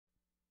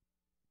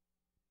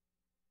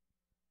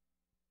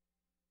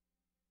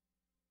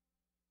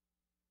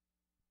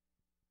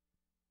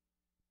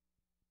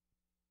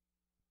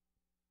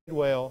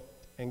well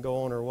and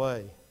go on her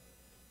way.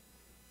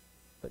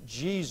 But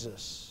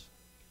Jesus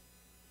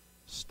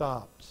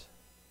stopped.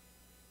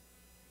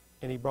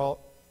 And He brought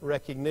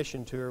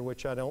recognition to her,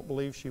 which I don't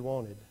believe she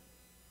wanted.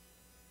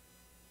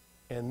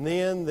 And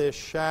then this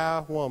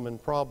shy woman,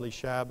 probably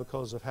shy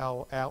because of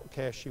how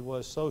outcast she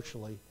was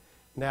socially,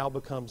 now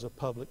becomes a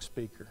public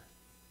speaker.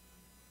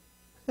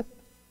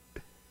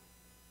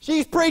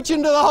 She's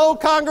preaching to the whole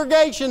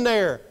congregation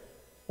there.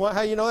 Well,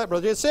 how you know that,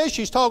 brother? It says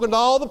she's talking to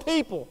all the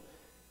people.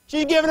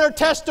 She's giving her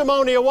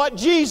testimony of what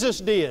Jesus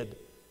did.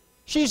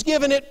 She's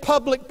giving it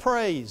public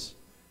praise.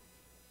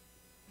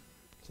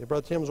 Say,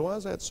 Brother Timms, why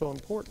is that so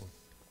important?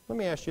 Let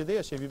me ask you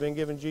this. Have you been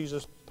giving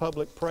Jesus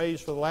public praise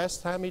for the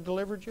last time He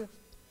delivered you?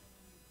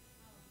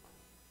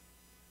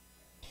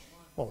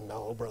 Oh,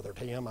 no, Brother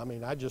Tim.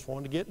 I just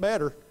wanted to get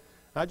better.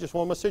 I just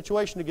want my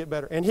situation to get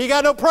better. And He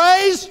got no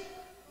praise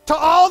to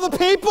all the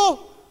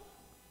people?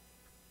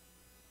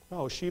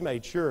 Oh, she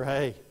made sure,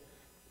 hey,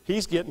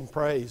 he's getting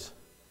praise.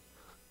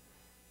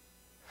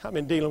 I've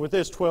been dealing with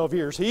this 12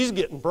 years. He's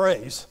getting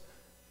praise.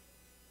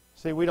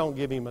 See, we don't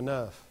give Him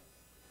enough.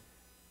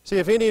 See,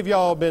 if any of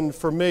y'all have been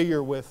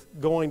familiar with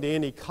going to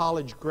any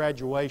college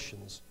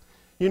graduations,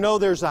 you know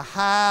there's a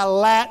high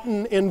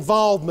Latin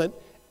involvement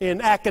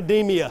in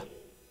academia.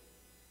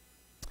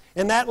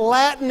 And that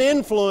Latin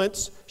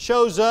influence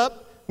shows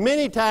up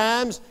many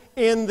times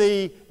in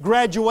the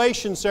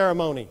graduation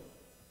ceremony.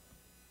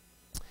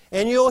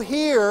 And you'll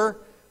hear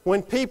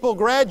when people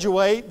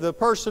graduate, the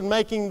person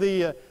making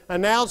the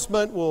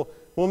announcement will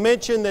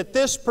mention that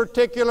this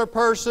particular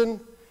person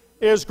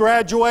is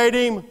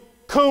graduating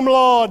cum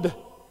laude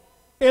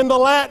in the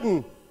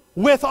Latin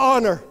with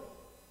honor.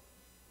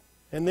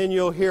 And then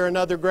you'll hear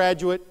another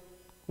graduate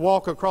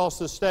walk across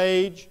the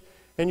stage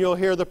and you'll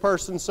hear the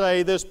person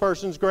say, this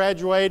person's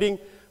graduating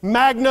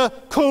magna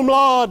cum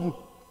laude,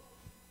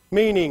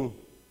 meaning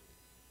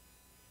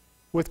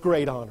with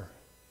great honor.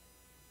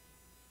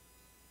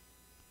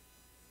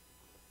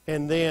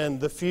 And then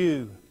the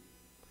few,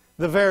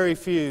 the very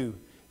few,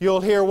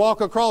 you'll hear walk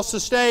across the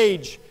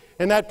stage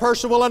and that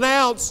person will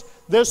announce,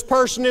 this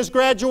person is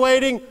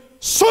graduating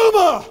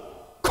summa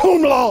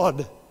cum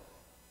laude,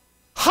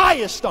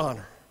 highest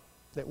honor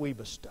that we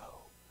bestow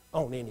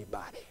on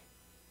anybody.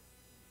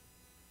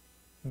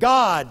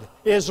 God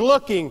is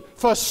looking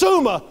for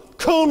summa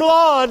cum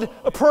laude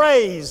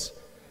praise.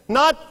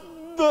 Not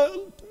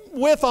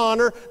with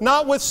honor,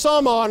 not with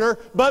some honor,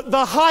 but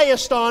the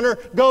highest honor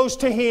goes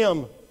to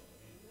Him.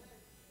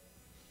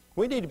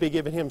 We need to be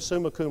giving Him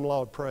summa cum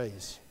laude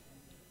praise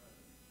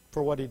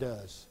for what He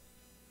does.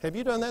 Have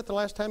you done that the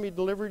last time He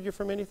delivered you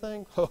from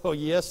anything? Oh,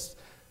 yes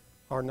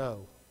or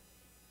no?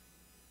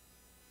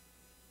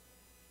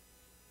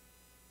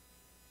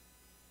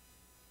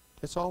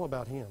 It's all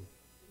about Him.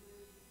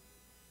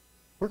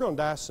 We're going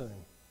to die soon. I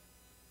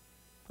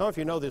don't know if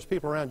you know this,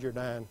 people around you are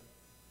dying.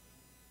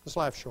 This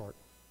life's short.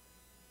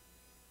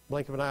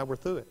 Blink of an eye, we're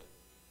through it.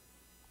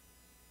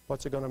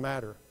 What's it going to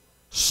matter?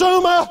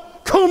 Summa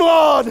cum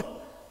laude!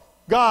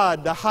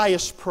 God, the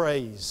highest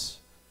praise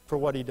for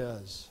what He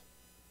does.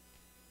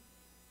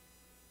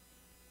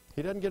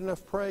 He doesn't get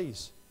enough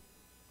praise.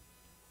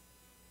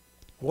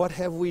 What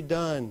have we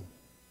done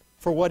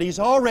for what He's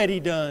already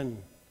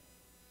done?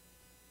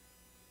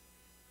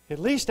 At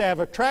least have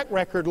a track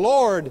record.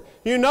 Lord,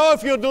 you know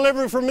if you'll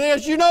deliver me from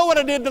this. You know what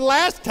I did the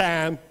last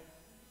time.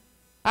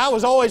 I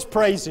was always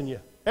praising you.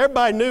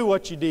 Everybody knew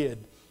what you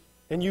did.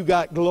 And you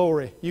got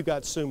glory. You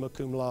got summa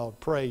cum laude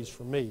praise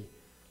from me.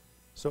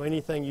 So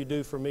anything you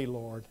do for me,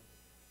 Lord,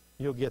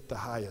 you'll get the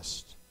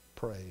highest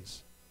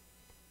praise.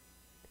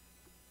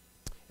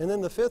 And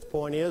then the fifth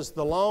point is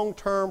the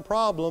long-term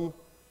problem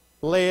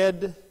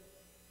led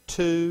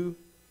to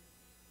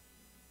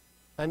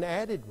an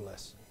added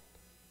blessing.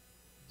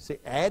 See,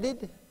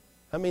 added?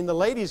 I mean, the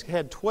ladies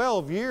had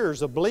 12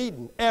 years of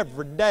bleeding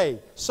every day.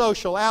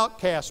 Social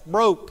outcast,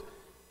 broke,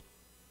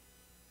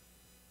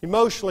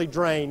 emotionally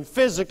drained,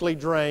 physically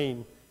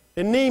drained,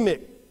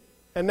 anemic.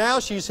 And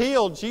now she's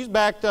healed. She's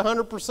back to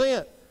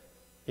 100%.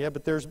 Yeah,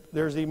 but there's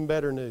even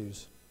better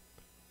news.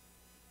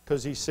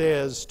 Because He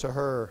says to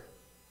her,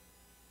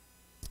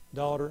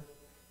 daughter,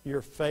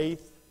 your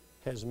faith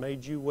has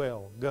made you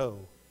well. Go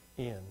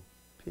in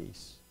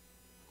peace.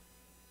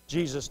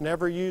 Jesus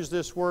never used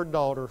this word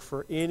daughter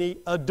for any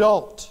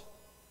adult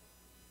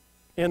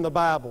in the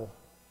Bible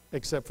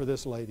except for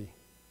this lady.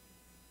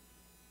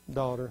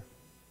 Daughter.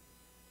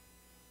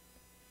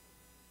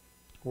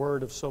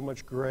 Word of so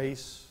much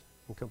grace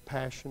and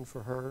compassion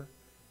for her.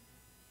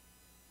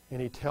 And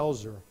He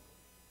tells her,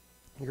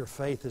 your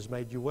faith has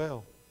made you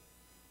well.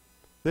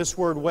 This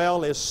word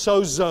well is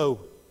sozo.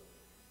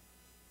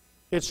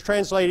 It's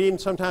translated even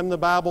sometime in the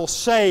Bible,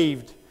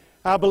 saved.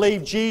 I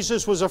believe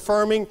Jesus was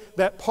affirming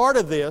that part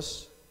of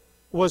this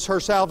was her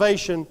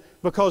salvation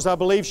because I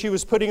believe she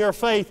was putting her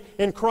faith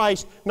in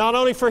Christ, not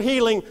only for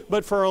healing,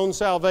 but for her own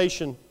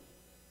salvation.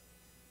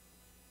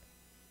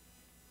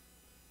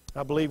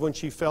 I believe when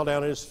she fell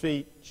down at His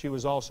feet, she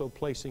was also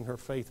placing her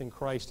faith in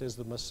Christ as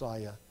the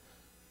Messiah,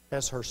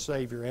 as her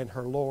Savior and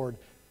her Lord.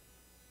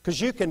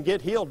 Because you can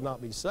get healed and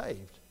not be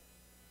saved.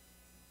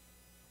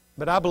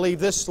 But I believe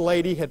this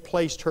lady had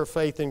placed her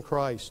faith in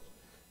Christ.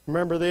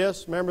 Remember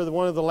this? Remember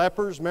one of the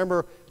lepers?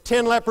 Remember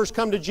 10 lepers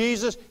come to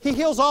Jesus? He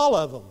heals all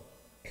of them.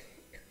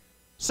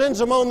 Sends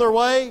them on their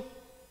way.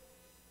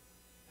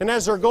 And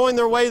as they're going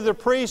their way to the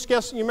priest,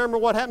 you remember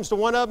what happens to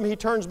one of them? He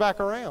turns back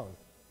around.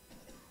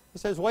 He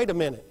says, wait a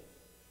minute.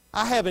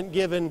 I haven't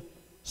given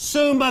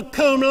summa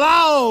cum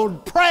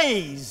laude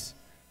praise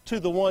to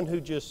the one who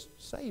just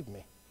saved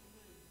me.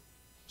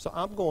 So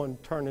I'm going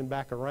turning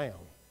back around.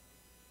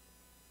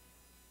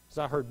 As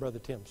I heard Brother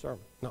Tim's sermon.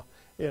 No.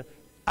 Yeah.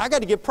 I got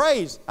to give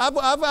praise. I've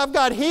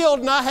got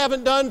healed and I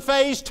haven't done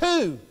phase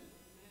 2.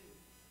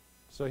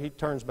 So he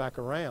turns back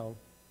around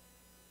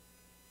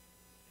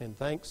and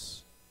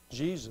thanks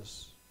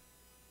Jesus.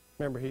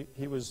 Remember,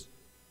 he was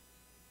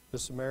the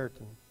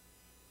Samaritan.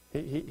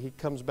 He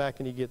comes back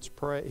and he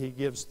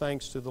gives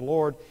thanks to the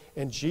Lord.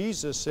 And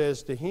Jesus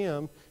says to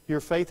him, your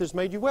faith has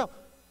made you well.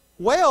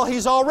 Well,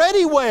 he's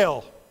already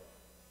well,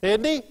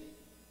 isn't he?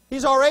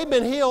 He's already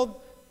been healed.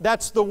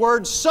 That's the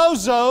word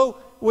sozo,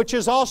 which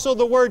is also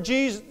the word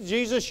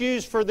Jesus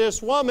used for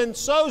this woman,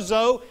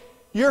 sozo.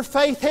 Your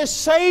faith has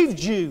saved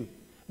you.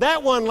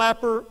 That one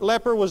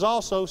leper was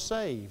also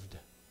saved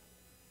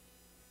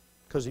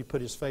because he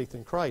put his faith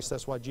in Christ.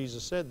 That's why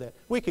Jesus said that.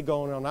 We could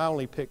go on and on. I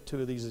only picked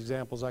 2 of these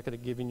examples. I could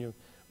have given you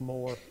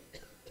more.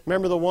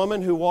 Remember the woman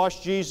who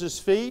washed Jesus'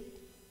 feet?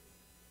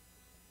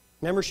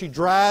 Remember she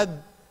dried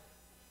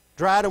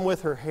them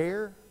with her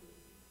hair?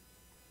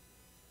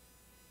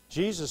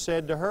 Jesus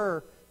said to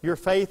her, your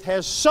faith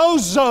has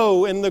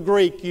sozo in the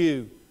Greek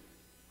you.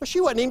 Well, she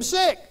wasn't even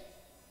sick.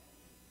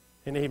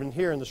 And even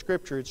here in the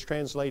Scripture it's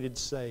translated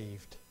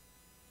saved.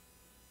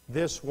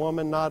 This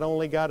woman not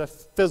only got a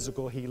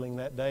physical healing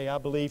that day, I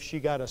believe she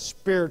got a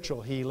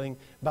spiritual healing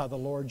by the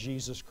Lord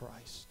Jesus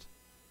Christ.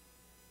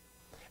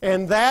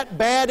 And that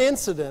bad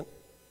incident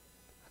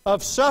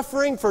of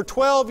suffering for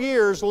 12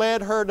 years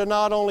led her to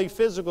not only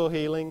physical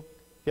healing,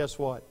 guess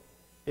what?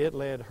 It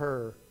led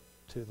her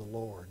to the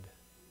Lord.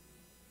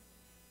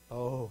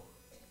 Oh,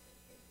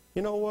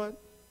 you know what?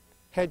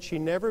 Had she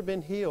never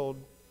been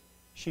healed,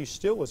 she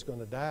still was going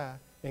to die.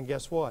 And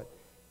guess what?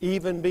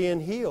 Even being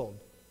healed,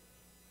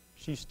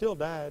 she still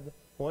died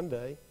one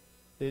day,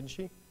 didn't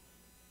she?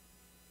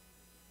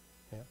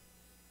 Yeah.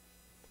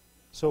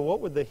 So what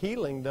would the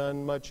healing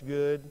done much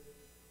good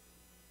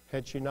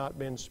had she not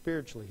been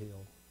spiritually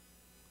healed?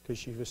 Because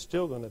she was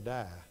still going to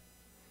die.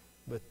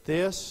 But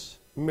this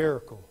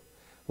miracle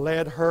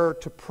led her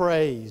to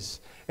praise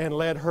and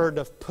led her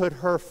to put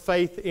her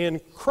faith in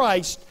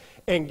Christ.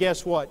 And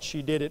guess what?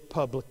 She did it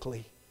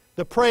publicly.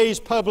 The praise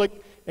public,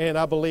 and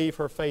I believe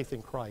her faith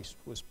in Christ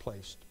was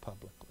placed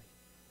publicly.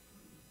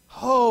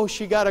 Oh,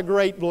 she got a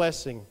great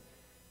blessing.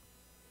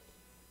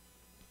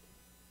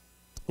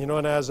 You know,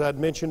 and as I'd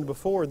mentioned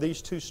before,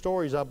 these 2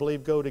 stories, I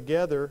believe, go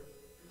together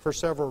for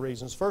several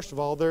reasons. First of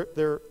all,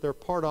 they're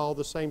part of all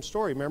the same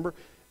story. Remember,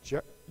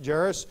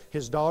 Jairus,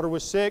 his daughter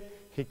was sick.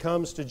 He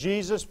comes to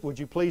Jesus. Would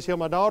you please heal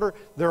my daughter?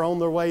 They're on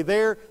their way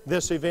there.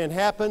 This event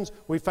happens.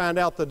 We find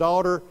out the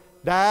daughter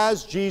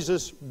dies.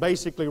 Jesus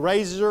basically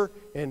raises her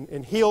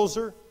and heals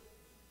her.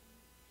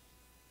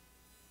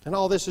 And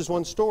all this is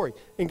one story.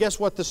 And guess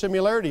what the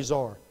similarities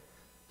are?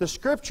 The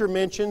Scripture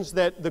mentions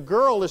that the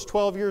girl is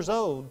 12 years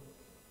old.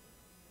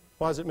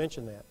 Why does it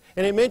mention that?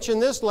 And it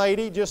mentioned this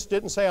lady, just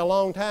didn't say a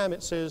long time,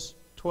 it says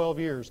 12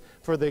 years.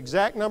 For the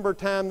exact number of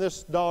time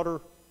this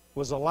daughter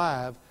was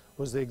alive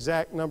was the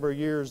exact number of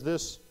years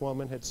this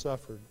woman had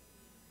suffered.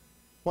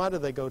 Why do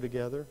they go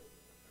together?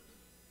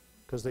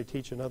 Because they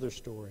teach another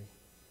story.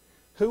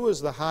 Who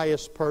was the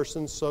highest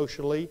person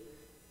socially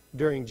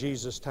during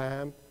Jesus'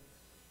 time?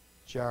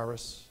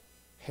 Jairus,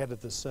 head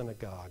of the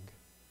synagogue.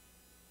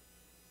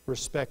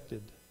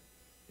 Respected,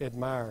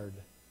 admired,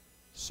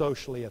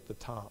 socially at the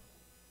top.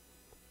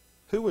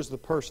 Who was the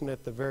person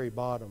at the very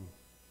bottom?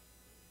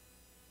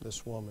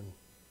 This woman.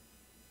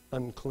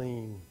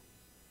 Unclean,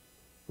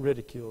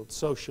 ridiculed,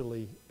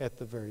 socially at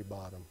the very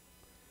bottom.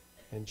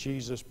 And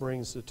Jesus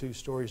brings the 2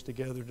 stories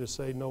together to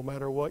say, no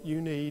matter what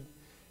you need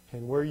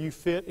and where you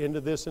fit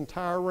into this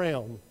entire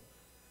realm,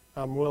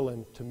 I'm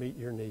willing to meet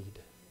your need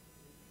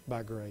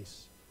by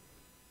grace.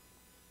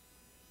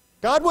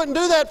 God wouldn't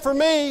do that for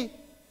me.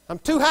 I'm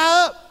too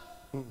high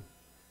up.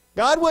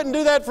 God wouldn't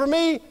do that for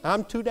me.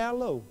 I'm too down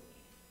low.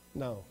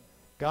 No.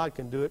 God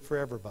can do it for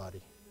everybody.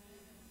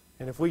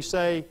 And if we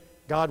say,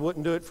 God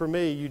wouldn't do it for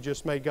me, you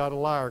just made God a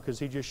liar because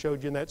He just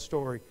showed you in that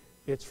story.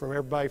 It's from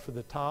everybody from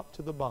the top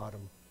to the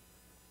bottom.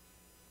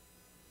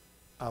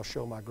 I'll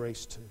show my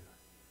grace to.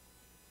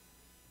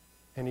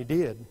 And He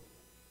did.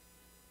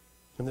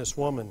 And this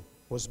woman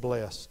was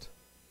blessed.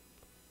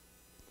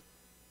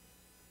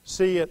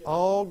 See, it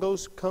all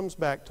comes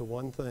back to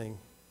one thing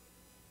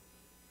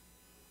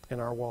in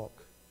our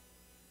walk.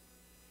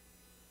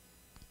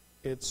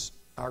 It's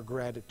our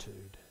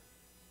gratitude.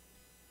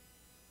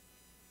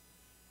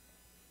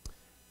 I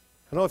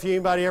don't know if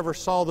anybody ever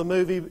saw the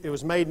movie. It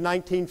was made in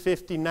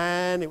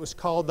 1959. It was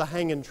called The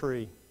Hanging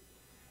Tree.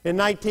 In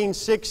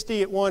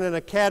 1960, it won an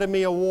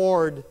Academy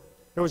Award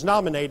It was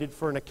nominated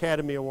for an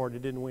Academy Award.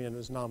 It didn't win. It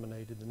was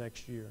nominated the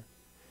next year.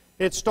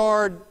 It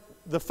starred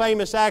the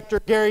famous actor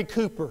Gary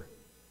Cooper.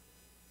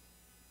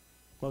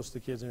 Most of the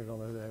kids here don't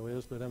know who that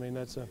is, but I mean,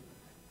 that's a,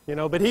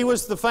 but he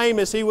was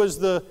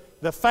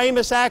the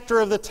famous actor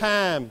of the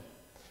time.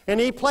 And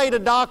he played a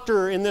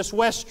doctor in this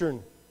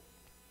Western.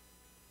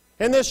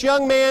 And this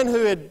young man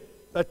who had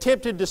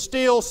attempted to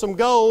steal some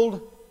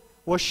gold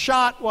was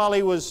shot while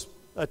he was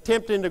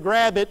attempting to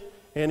grab it,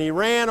 and he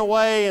ran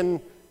away, and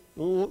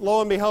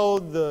lo and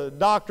behold, the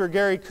doctor,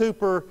 Gary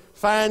Cooper,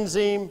 finds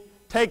him,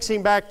 takes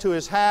him back to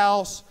his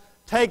house,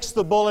 takes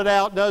the bullet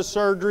out, does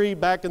surgery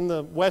back in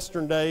the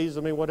Western days,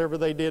 whatever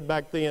they did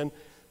back then,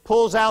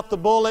 pulls out the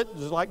bullet,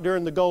 just like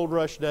during the gold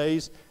rush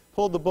days,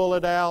 pulled the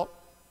bullet out,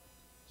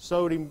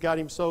 sewed him, got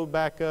him sewed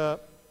back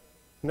up,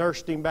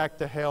 nursed him back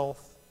to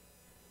health,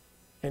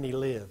 and he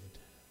lived.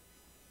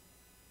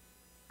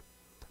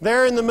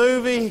 There in the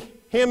movie,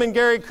 him and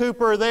Gary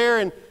Cooper are there,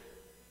 and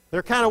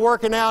they're kind of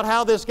working out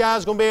how this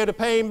guy's going to be able to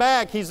pay him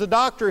back. He's the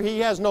doctor. He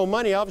has no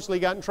money. Obviously, he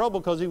got in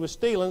trouble because he was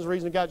stealing. That's the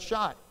reason he got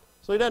shot.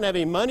 So he doesn't have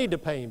any money to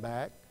pay him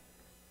back.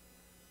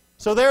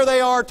 So there they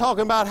are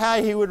talking about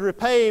how he would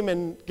repay him,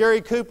 and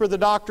Gary Cooper, the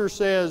doctor,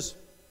 says,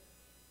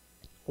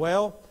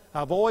 well,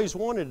 I've always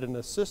wanted an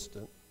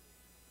assistant.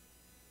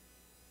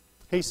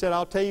 He said,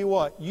 I'll tell you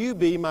what, you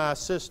be my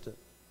assistant.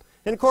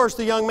 And of course,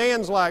 the young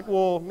man's like,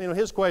 well,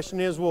 his question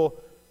is, well,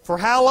 for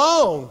how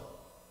long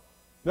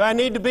do I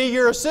need to be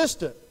your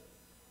assistant?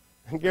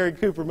 And Gary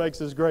Cooper makes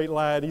this great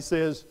line. He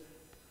says,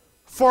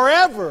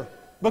 forever,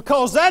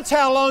 because that's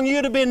how long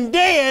you'd have been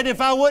dead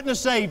if I wouldn't have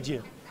saved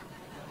you.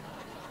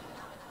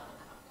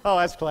 Oh,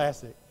 that's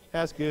classic.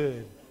 That's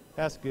good.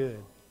 That's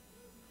good.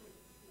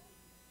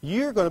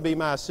 You're going to be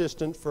my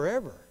assistant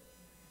forever,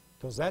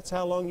 because that's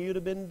how long you'd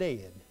have been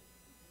dead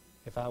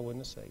if I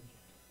wouldn't have saved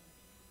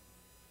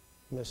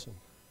you. Listen,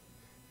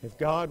 if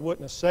God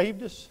wouldn't have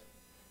saved us,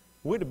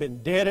 we'd have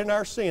been dead in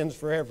our sins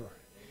forever.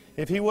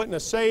 If He wouldn't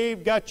have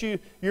saved, got you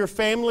your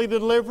family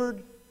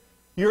delivered,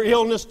 your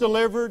illness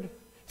delivered,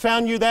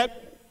 found you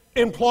that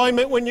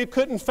employment when you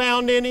couldn't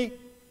found any,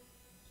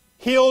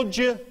 healed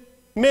you,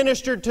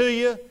 ministered to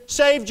you,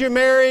 saved your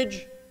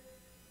marriage,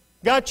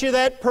 got you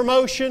that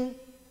promotion,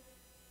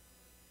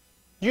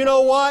 you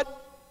know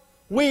what?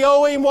 We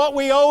owe Him what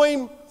we owe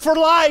Him for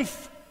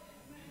life.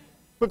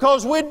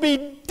 Because we'd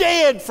be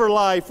dead for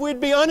life.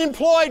 We'd be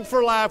unemployed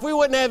for life. We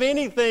wouldn't have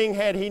anything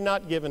had He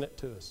not given it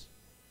to us.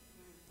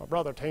 Well,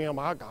 Brother Tim,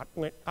 I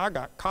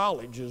got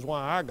college is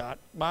why I got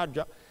my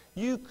job.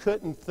 You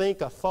couldn't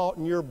think a thought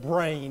in your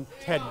brain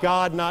had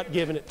God not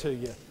given it to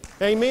you.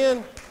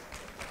 Amen?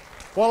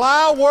 Well,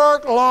 I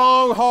work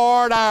long,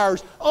 hard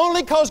hours.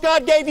 Only because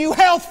God gave you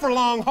health for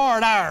long,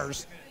 hard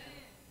hours.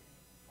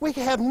 We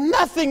have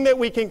nothing that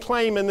we can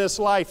claim in this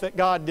life that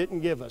God didn't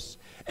give us.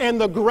 And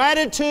the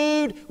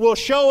gratitude will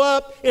show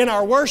up in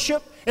our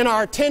worship, in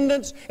our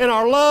attendance, in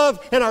our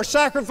love, in our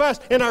sacrifice,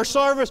 in our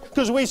service,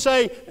 because we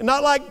say,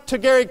 not like to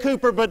Gary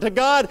Cooper, but to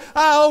God,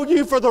 I owe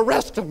you for the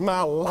rest of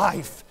my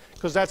life,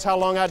 because that's how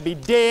long I'd be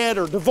dead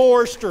or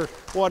divorced or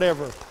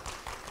whatever.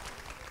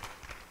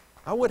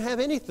 I wouldn't have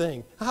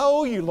anything. I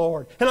owe you,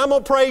 Lord, and I'm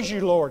going to praise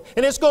you, Lord.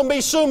 And it's going to be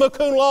summa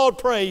cum laude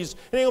praise.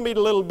 It ain't going to be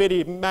the little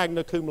bitty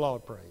magna cum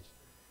laude praise.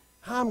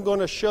 I'm going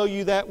to show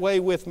you that way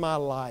with my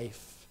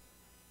life.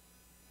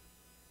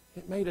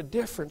 It made a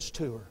difference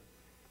to her.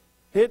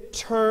 It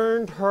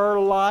turned her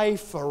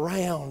life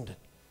around.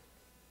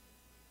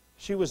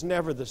 She was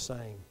never the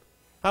same.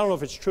 I don't know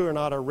if it's true or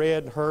not. I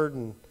read,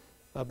 heard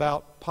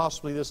about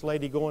possibly this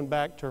lady going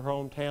back to her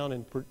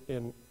hometown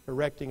and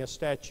erecting a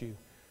statue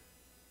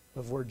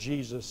of where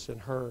Jesus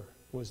and her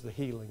was the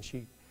healing.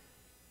 She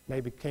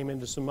maybe came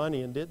into some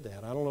money and did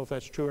that. I don't know if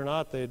that's true or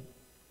not. A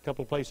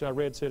couple of places I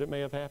read said it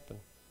may have happened.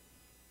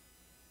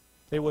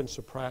 It wouldn't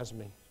surprise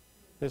me.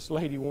 This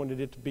lady wanted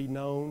it to be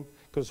known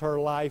because her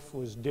life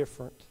was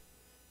different.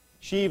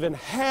 She even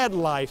had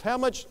life.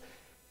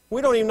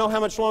 We don't even know how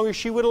much longer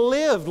she would have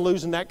lived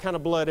losing that kind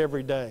of blood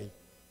every day.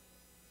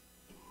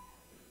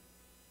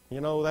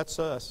 That's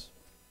us.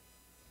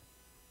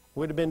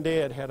 We'd have been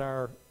dead had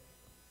our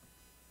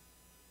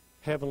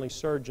heavenly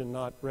surgeon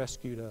not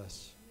rescued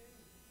us.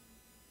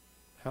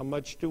 How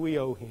much do we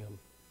owe Him?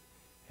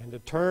 And to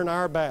turn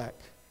our back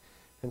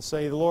and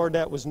say, Lord,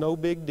 that was no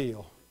big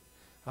deal.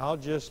 I'll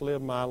just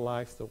live my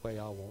life the way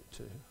I want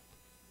to.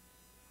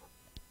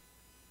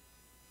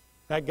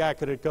 That guy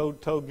could have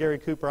told Gary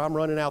Cooper, I'm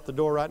running out the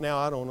door right now,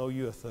 I don't owe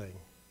you a thing.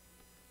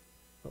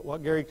 But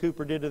what Gary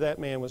Cooper did to that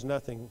man was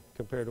nothing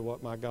compared to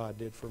what my God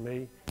did for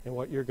me and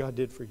what your God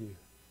did for you.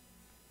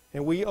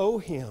 And we owe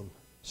Him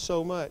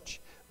so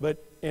much.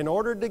 But in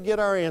order to get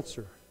our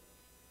answer,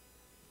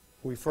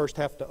 we first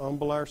have to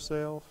humble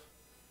ourselves,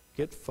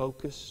 get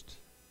focused,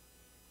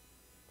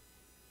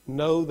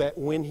 know that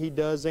when He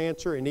does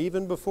answer, and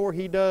even before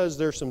He does,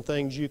 there's some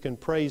things you can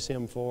praise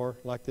Him for,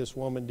 like this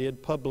woman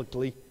did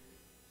publicly,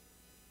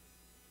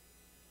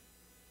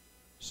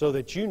 so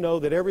that you know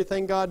that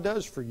everything God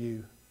does for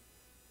you,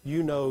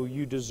 you know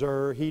He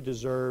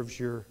deserves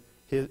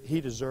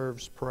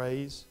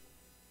praise.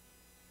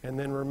 And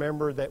then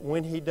remember that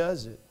when He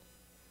does it,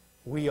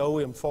 we owe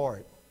Him for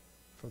it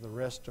for the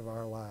rest of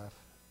our life.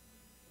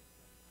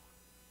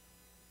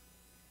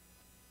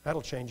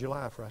 That'll change your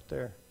life right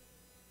there.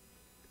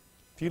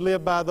 If you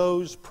live by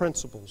those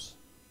principles,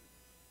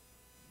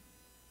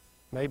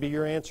 maybe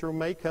your answer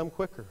may come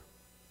quicker.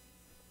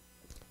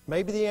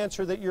 Maybe the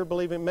answer that you're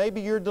believing,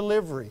 maybe your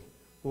delivery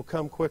will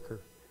come quicker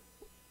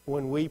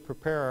when we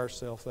prepare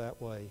ourselves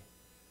that way.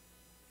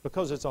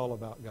 Because it's all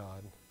about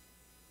God.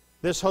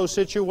 This whole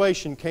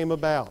situation came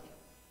about,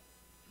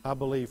 I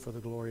believe, for the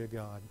glory of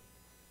God.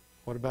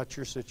 What about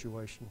your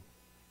situation?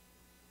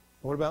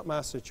 What about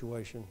my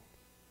situation?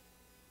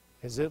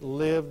 Has it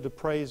lived to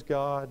praise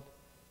God?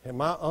 Am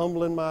I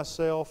humbling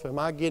myself? Am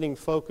I getting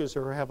focused,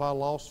 or have I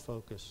lost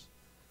focus?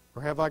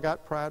 Or have I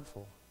got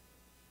prideful?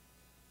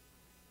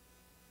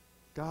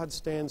 God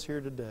stands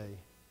here today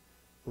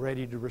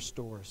ready to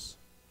restore us.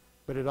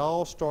 But it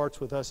all starts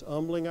with us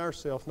humbling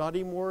ourselves, not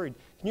even worried.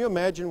 Can you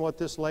imagine what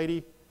this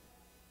lady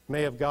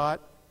may have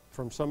got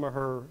from some of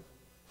her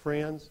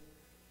friends?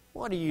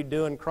 What are you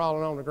doing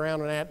crawling on the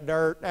ground in that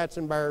dirt? That's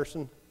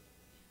embarrassing.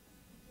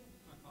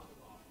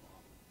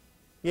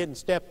 Getting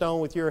stepped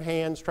on with your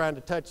hands trying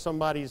to touch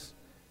somebody's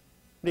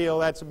deal,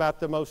 that's about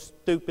the most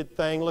stupid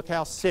thing. Look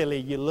how silly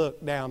you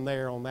look down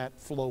there on that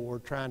floor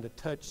trying to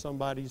touch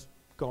somebody's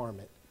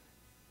garment.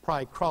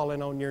 Probably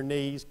crawling on your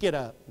knees. Get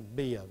up and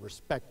be a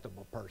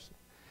respectable person.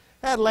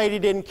 That lady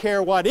didn't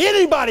care what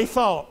anybody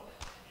thought.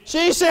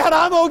 She said,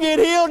 I'm going to get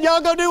healed.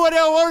 Y'all go do what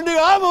y'all want to do.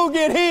 I'm going to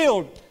get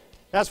healed.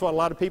 That's what a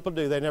lot of people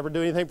do. They never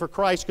do anything for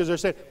Christ because they're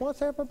saying,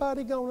 what's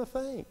everybody going to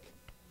think?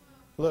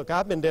 Look,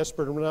 I've been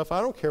desperate enough. I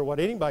don't care what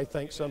anybody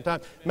thinks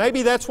sometimes.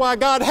 Maybe that's why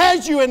God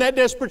has you in that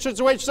desperate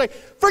situation to say,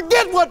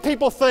 forget what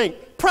people think.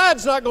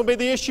 Pride's not going to be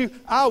the issue.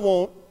 I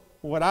want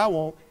what I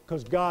want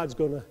because God's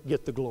going to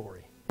get the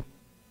glory.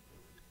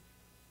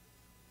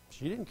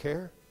 She didn't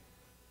care.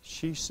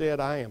 She said,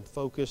 I am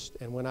focused,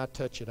 and when I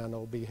touch it, I know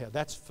it'll be held.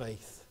 That's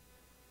faith.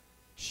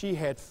 She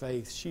had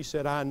faith. She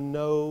said, I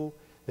know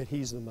that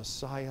He's the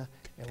Messiah,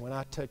 and when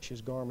I touch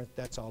His garment,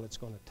 that's all it's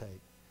going to take.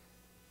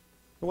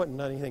 There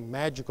wasn't anything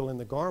magical in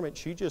the garment.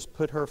 She just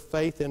put her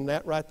faith in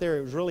that right there.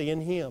 It was really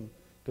in Him,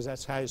 because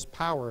that's how His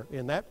power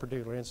in that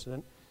particular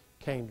incident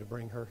came to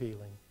bring her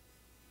healing.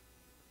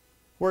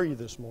 Where are you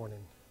this morning?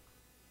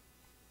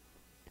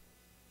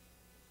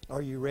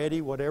 Are you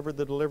ready, whatever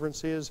the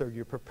deliverance is? Are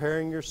you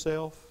preparing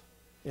yourself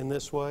in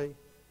this way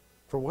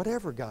for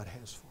whatever God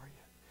has for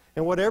you?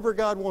 And whatever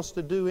God wants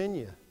to do in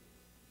you.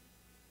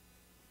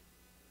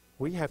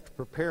 We have to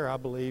prepare, I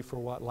believe, for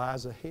what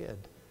lies ahead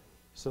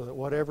so that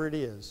whatever it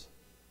is,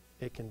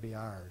 it can be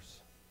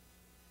ours.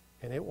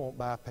 And it won't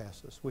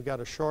bypass us. We've got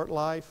a short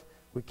life.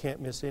 We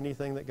can't miss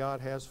anything that God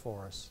has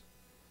for us.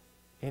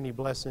 Any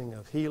blessing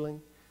of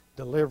healing,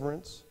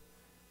 deliverance,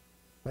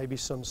 maybe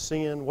some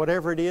sin,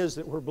 whatever it is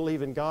that we're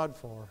believing God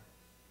for,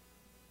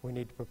 we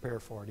need to prepare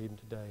for it even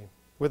today.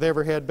 With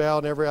every head bowed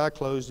and every eye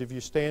closed, if you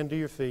stand to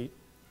your feet.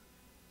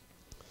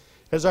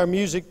 As our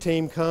music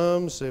team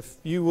comes, if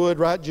you would,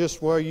 right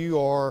just where you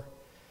are,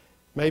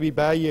 maybe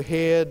bow your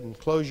head and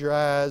close your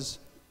eyes.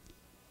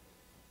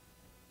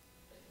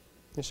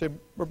 You say,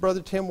 well,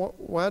 Brother Tim,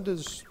 why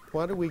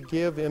do we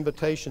give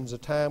invitations a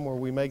time where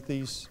we make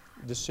these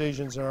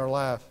decisions in our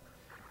life?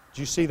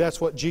 Do you see that's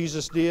what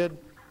Jesus did?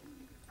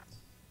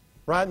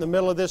 Right in the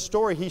middle of this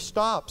story, He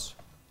stops.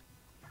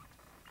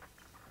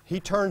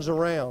 He turns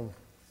around.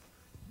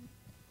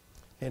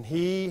 And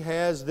He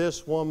has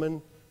this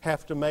woman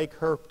have to make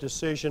her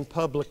decision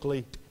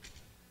publicly.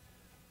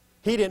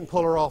 He didn't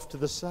pull her off to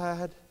the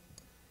side.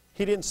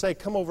 He didn't say,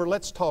 come over,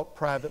 let's talk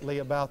privately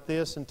about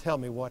this and tell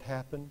me what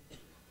happened.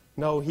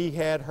 No, He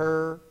had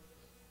her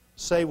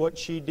say what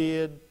she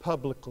did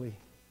publicly.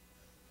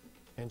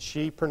 And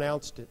she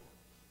pronounced it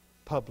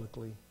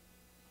publicly.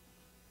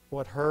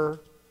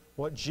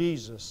 What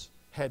Jesus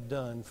had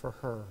done for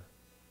her.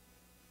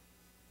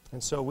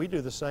 And so we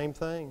do the same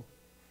thing.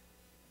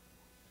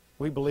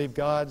 We believe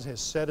God has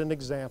set an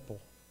example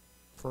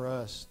for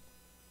us.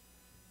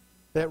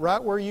 That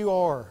right where you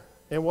are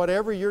and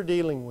whatever you're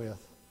dealing with.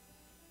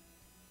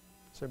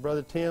 Say,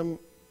 Brother Tim,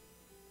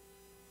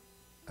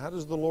 how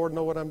does the Lord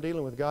know what I'm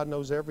dealing with? God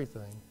knows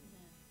everything.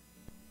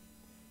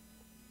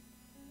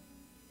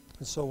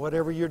 And so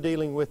whatever you're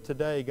dealing with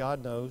today,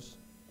 God knows.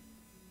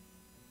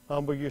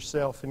 Humble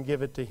yourself and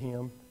give it to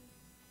Him.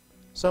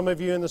 Some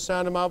of you in the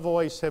sound of my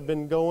voice have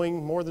been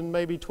going more than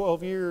maybe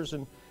 12 years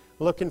and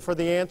looking for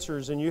the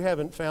answers, and you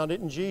haven't found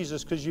it in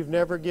Jesus because you've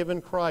never given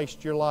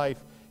Christ your life.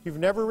 You've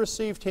never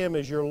received Him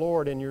as your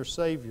Lord and your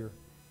Savior.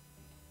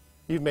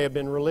 You may have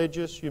been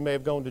religious. You may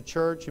have gone to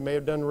church. You may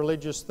have done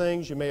religious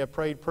things. You may have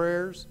prayed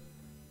prayers.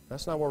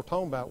 That's not what we're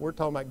talking about. We're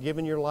talking about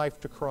giving your life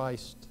to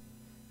Christ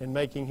and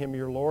making Him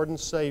your Lord and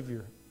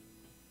Savior.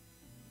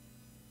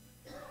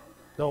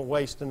 Don't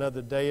waste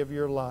another day of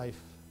your life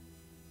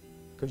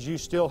because you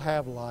still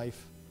have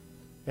life.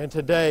 And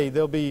today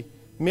there'll be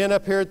men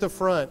up here at the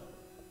front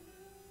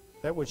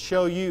that would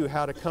show you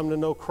how to come to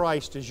know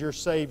Christ as your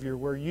Savior,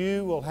 where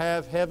you will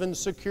have heaven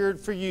secured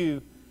for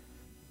you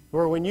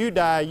Where when you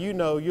die, you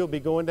know you'll be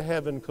going to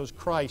heaven because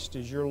Christ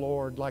is your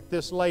Lord, like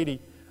this lady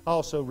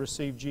also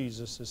received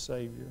Jesus as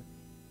Savior.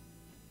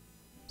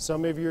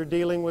 Some of you are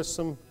dealing with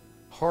some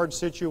hard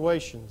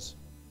situations,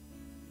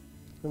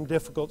 some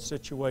difficult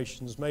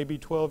situations, maybe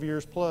 12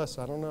 years plus,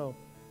 I don't know.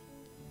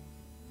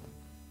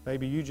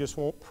 Maybe you just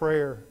want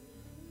prayer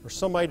or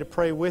somebody to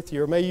pray with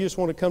you, or maybe you just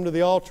want to come to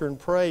the altar and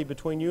pray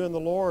between you and the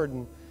Lord.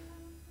 And you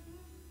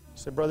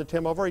say, Brother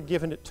Tim, I've already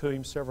given it to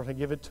Him several times.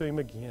 Give it to Him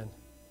again.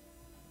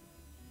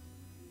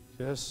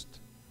 Just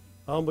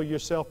humble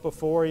yourself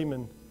before Him,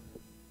 and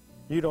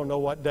you don't know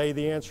what day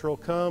the answer will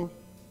come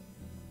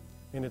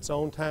in its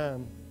own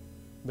time.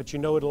 But you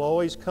know it'll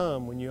always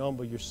come when you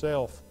humble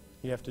yourself.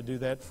 You have to do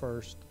that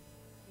first.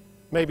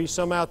 Maybe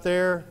some out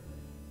there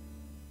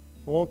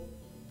want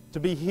to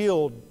be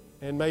healed,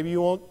 and maybe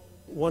you want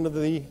one of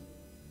the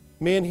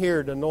men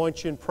here to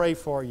anoint you and pray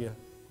for you.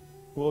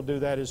 We'll do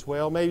that as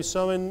well. Maybe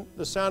some in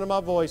the sound of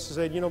my voice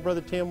said, you know,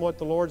 Brother Tim, what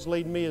the Lord's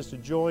leading me is to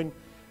join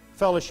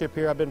fellowship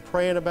here. I've been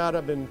praying about it,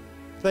 I've been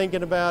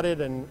thinking about it,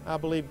 and I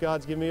believe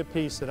God's given me a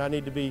peace that I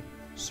need to be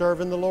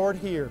serving the Lord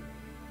here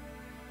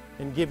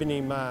and giving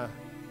Him my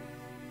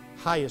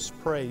highest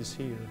praise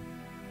here.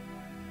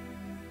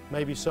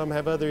 Maybe some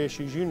have other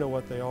issues. You know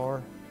what they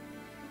are.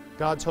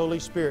 God's Holy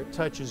Spirit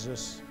touches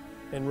us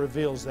and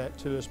reveals that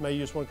to us. Maybe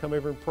you just want to come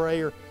over and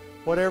pray, or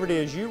whatever it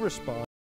is, you respond.